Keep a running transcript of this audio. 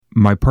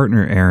My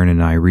partner Aaron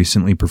and I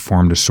recently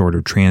performed a sort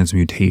of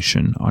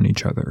transmutation on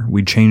each other.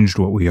 We changed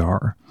what we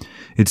are.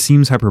 It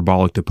seems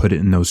hyperbolic to put it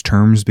in those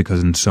terms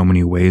because in so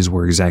many ways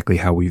we're exactly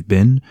how we've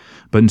been,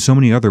 but in so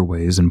many other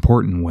ways,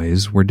 important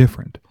ways, we're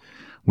different.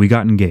 We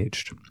got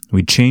engaged.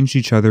 We changed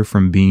each other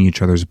from being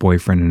each other's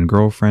boyfriend and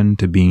girlfriend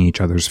to being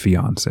each other's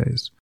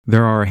fiancés.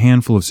 There are a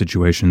handful of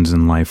situations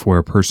in life where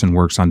a person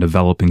works on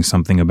developing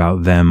something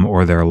about them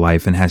or their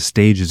life and has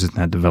stages in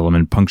that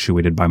development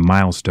punctuated by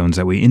milestones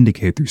that we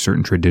indicate through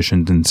certain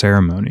traditions and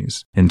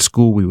ceremonies. In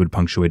school, we would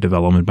punctuate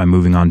development by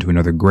moving on to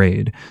another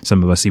grade.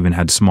 Some of us even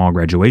had small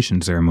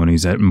graduation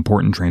ceremonies at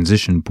important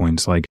transition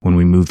points, like when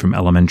we moved from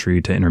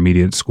elementary to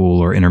intermediate school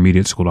or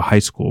intermediate school to high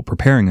school,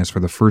 preparing us for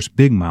the first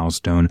big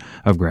milestone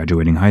of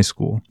graduating high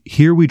school.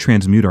 Here we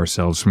transmute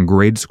ourselves from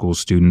grade school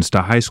students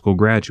to high school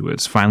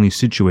graduates, finally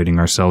situating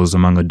ourselves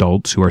among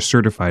adults who are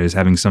certified as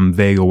having some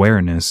vague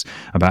awareness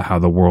about how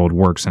the world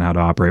works and how to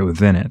operate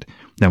within it.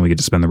 Then we get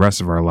to spend the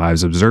rest of our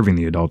lives observing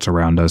the adults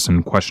around us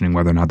and questioning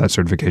whether or not that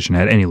certification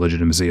had any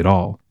legitimacy at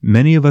all.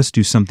 Many of us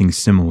do something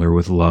similar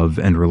with love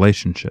and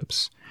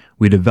relationships.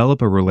 We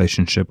develop a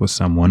relationship with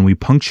someone, we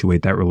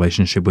punctuate that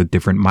relationship with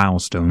different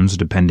milestones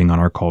depending on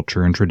our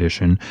culture and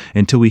tradition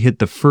until we hit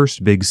the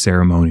first big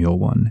ceremonial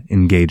one,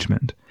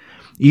 engagement.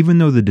 Even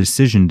though the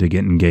decision to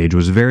get engaged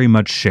was very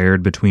much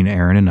shared between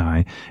Aaron and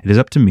I, it is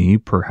up to me,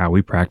 per how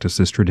we practice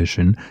this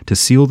tradition, to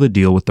seal the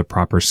deal with the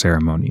proper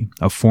ceremony,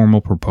 a formal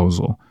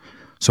proposal.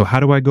 So how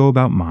do I go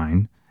about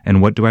mine,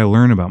 and what do I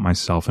learn about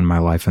myself and my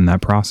life in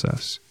that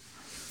process?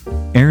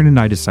 Aaron and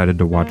I decided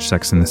to watch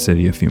Sex and the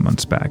City a few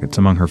months back. It's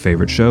among her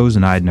favorite shows,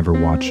 and I had never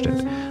watched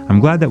it. I'm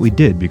glad that we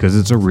did, because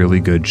it's a really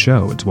good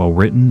show. It's well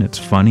written, it's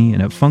funny,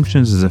 and it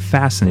functions as a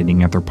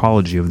fascinating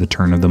anthropology of the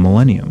turn of the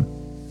millennium.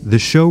 The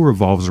show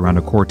revolves around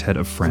a quartet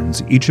of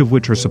friends, each of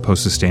which are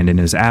supposed to stand in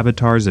as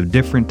avatars of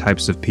different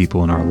types of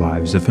people in our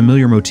lives, a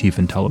familiar motif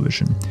in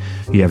television.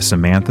 You have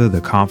Samantha,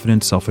 the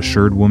confident,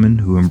 self-assured woman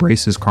who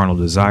embraces carnal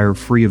desire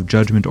free of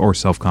judgment or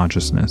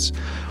self-consciousness.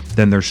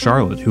 Then there's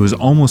Charlotte, who is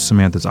almost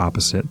Samantha's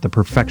opposite, the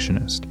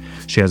perfectionist.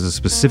 She has a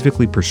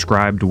specifically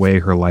prescribed way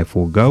her life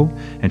will go,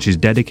 and she's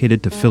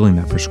dedicated to filling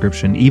that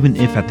prescription, even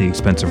if at the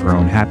expense of her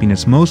own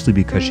happiness, mostly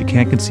because she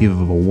can't conceive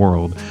of a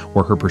world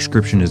where her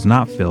prescription is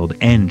not filled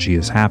and she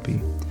is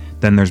happy.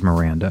 Then there's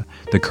Miranda,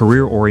 the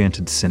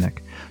career-oriented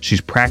cynic.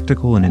 She's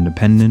practical and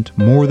independent,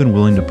 more than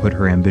willing to put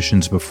her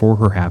ambitions before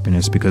her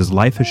happiness because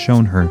life has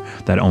shown her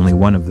that only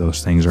one of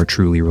those things are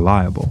truly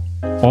reliable.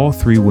 All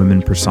three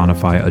women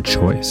personify a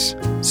choice.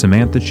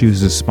 Samantha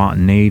chooses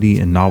spontaneity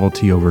and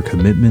novelty over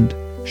commitment.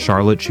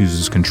 Charlotte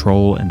chooses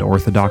control and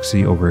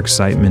orthodoxy over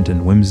excitement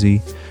and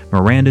whimsy.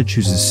 Miranda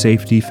chooses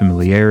safety,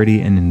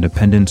 familiarity, and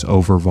independence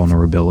over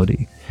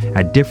vulnerability.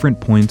 At different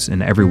points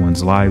in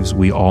everyone's lives,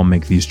 we all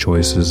make these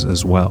choices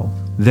as well.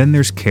 Then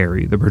there's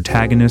Carrie, the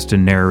protagonist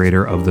and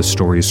narrator of the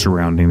stories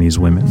surrounding these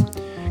women.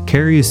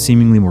 Carrie is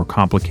seemingly more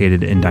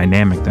complicated and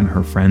dynamic than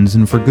her friends,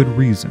 and for good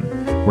reason.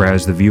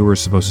 Whereas the viewer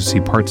is supposed to see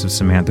parts of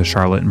Samantha,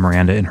 Charlotte, and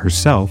Miranda in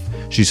herself,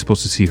 she's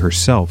supposed to see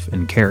herself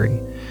in Carrie.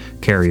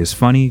 Carrie is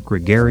funny,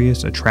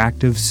 gregarious,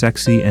 attractive,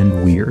 sexy,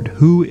 and weird.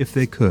 Who, if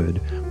they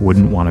could,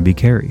 wouldn't want to be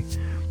Carrie?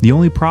 The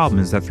only problem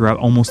is that throughout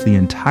almost the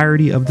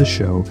entirety of the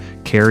show,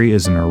 Carrie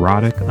is an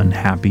erotic,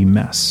 unhappy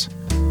mess.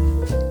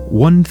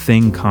 One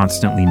thing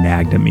constantly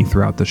nagged at me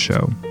throughout the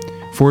show.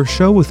 For a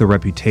show with a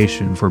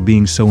reputation for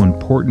being so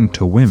important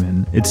to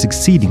women, it's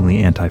exceedingly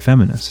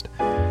anti-feminist.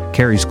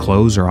 Carrie's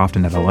clothes are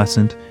often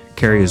adolescent,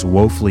 Carrie is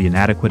woefully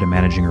inadequate at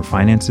managing her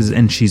finances,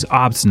 and she's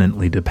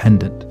obstinately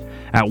dependent.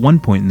 At one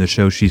point in the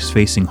show, she's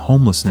facing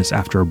homelessness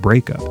after a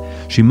breakup.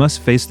 She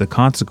must face the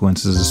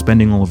consequences of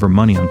spending all of her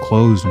money on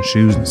clothes and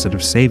shoes instead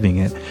of saving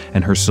it,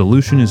 and her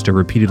solution is to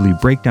repeatedly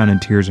break down in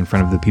tears in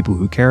front of the people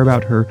who care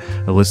about her,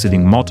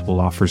 eliciting multiple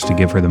offers to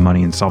give her the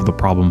money and solve the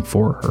problem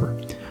for her.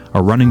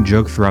 A running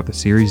joke throughout the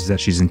series is that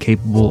she's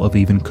incapable of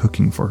even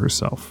cooking for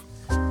herself.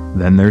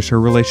 Then there's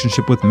her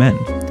relationship with men.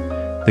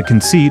 The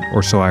conceit,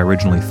 or so I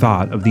originally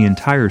thought, of the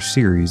entire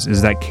series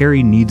is that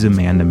Carrie needs a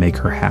man to make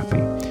her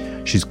happy.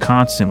 She's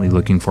constantly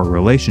looking for a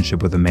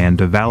relationship with a man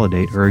to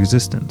validate her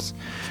existence.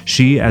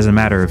 She, as a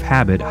matter of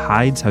habit,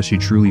 hides how she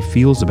truly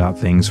feels about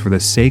things for the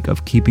sake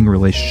of keeping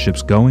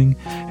relationships going,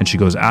 and she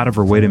goes out of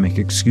her way to make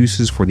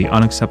excuses for the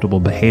unacceptable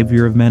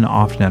behavior of men,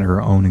 often at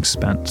her own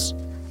expense.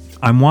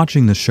 I'm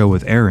watching the show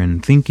with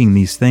Aaron, thinking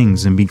these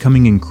things and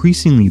becoming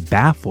increasingly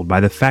baffled by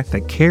the fact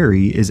that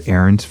Carrie is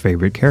Aaron's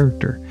favorite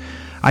character.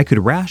 I could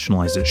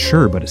rationalize it,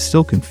 sure, but it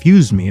still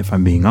confused me if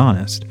I'm being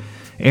honest.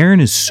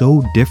 Aaron is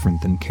so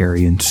different than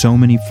Carrie in so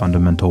many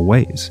fundamental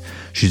ways.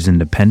 She's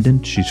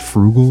independent, she's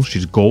frugal,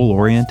 she's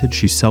goal-oriented,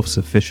 she's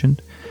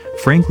self-sufficient.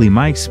 Frankly,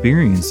 my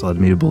experience led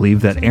me to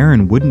believe that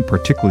Aaron wouldn't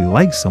particularly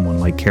like someone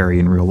like Carrie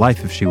in real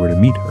life if she were to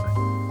meet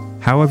her.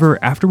 However,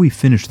 after we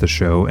finished the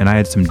show and I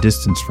had some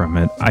distance from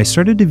it, I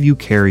started to view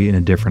Carrie in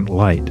a different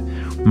light.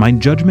 My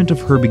judgment of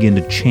her began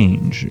to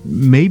change.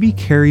 Maybe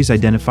Carrie's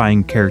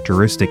identifying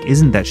characteristic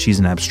isn't that she's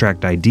an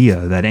abstract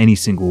idea that any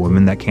single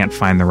woman that can't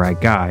find the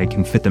right guy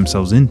can fit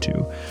themselves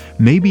into.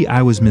 Maybe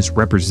I was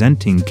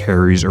misrepresenting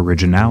Carrie's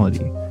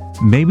originality.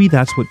 Maybe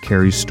that's what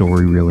Carrie's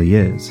story really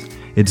is.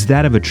 It's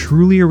that of a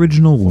truly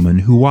original woman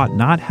who ought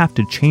not have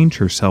to change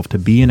herself to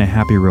be in a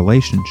happy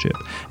relationship,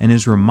 and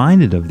is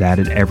reminded of that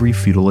at every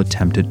futile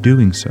attempt at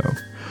doing so.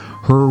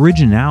 Her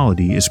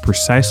originality is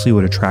precisely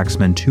what attracts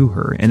men to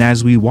her, and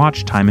as we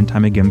watch time and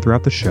time again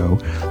throughout the show,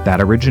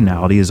 that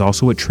originality is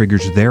also what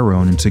triggers their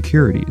own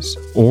insecurities.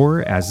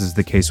 Or, as is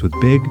the case with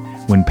Big,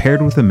 when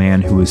paired with a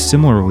man who is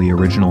similarly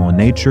original in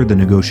nature, the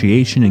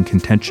negotiation and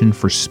contention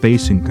for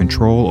space and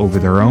control over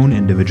their own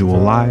individual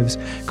lives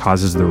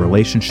causes the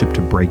relationship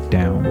to break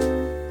down.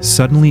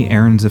 Suddenly,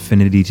 Erin's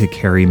affinity to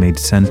Carrie made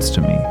sense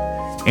to me.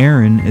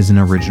 Erin is an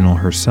original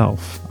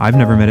herself. I've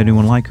never met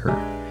anyone like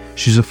her.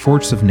 She's a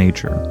force of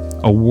nature,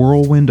 a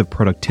whirlwind of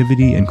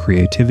productivity and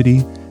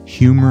creativity,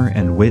 humor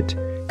and wit,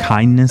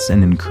 kindness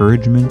and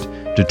encouragement,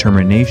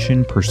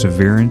 determination,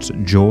 perseverance,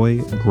 joy,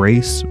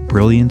 grace,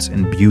 brilliance,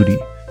 and beauty.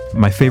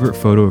 My favorite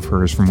photo of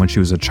her is from when she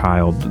was a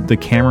child. The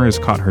camera has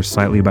caught her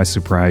slightly by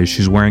surprise.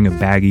 She's wearing a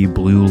baggy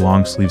blue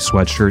long-sleeve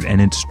sweatshirt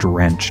and it's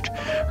drenched.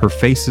 Her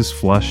face is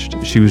flushed.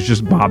 She was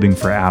just bobbing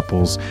for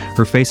apples.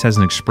 Her face has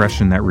an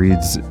expression that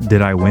reads,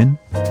 "Did I win?"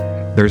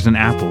 There's an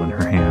apple in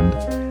her hand.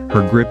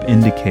 Her grip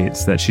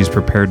indicates that she's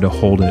prepared to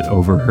hold it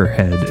over her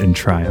head in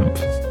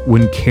triumph.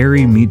 When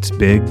Carrie meets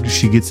Big,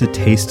 she gets a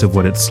taste of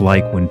what it's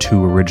like when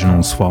two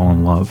originals fall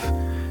in love.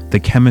 The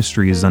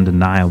chemistry is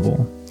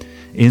undeniable.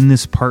 In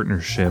this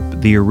partnership,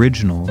 the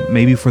original,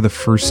 maybe for the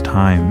first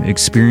time,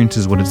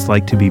 experiences what it's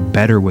like to be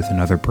better with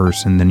another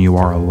person than you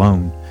are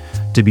alone,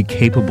 to be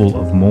capable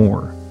of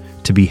more,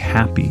 to be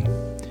happy.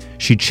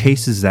 She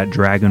chases that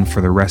dragon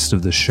for the rest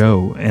of the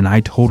show, and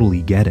I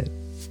totally get it.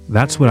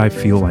 That's what I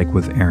feel like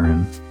with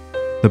Erin.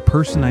 The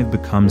person I've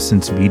become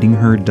since meeting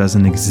her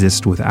doesn't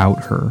exist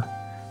without her.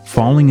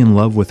 Falling in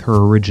love with her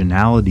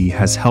originality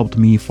has helped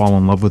me fall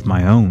in love with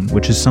my own,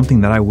 which is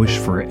something that I wish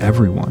for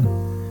everyone.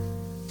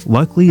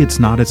 Luckily, it's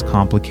not as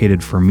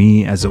complicated for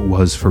me as it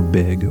was for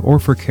Big, or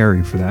for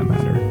Carrie for that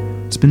matter.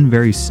 It's been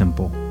very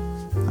simple.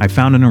 I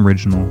found an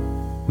original,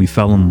 we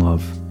fell in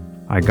love,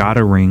 I got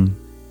a ring,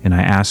 and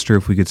I asked her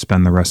if we could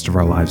spend the rest of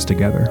our lives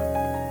together.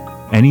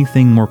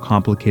 Anything more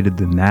complicated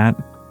than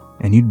that,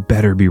 and you'd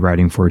better be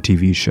writing for a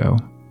TV show.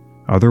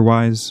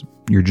 Otherwise,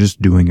 you're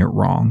just doing it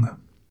wrong.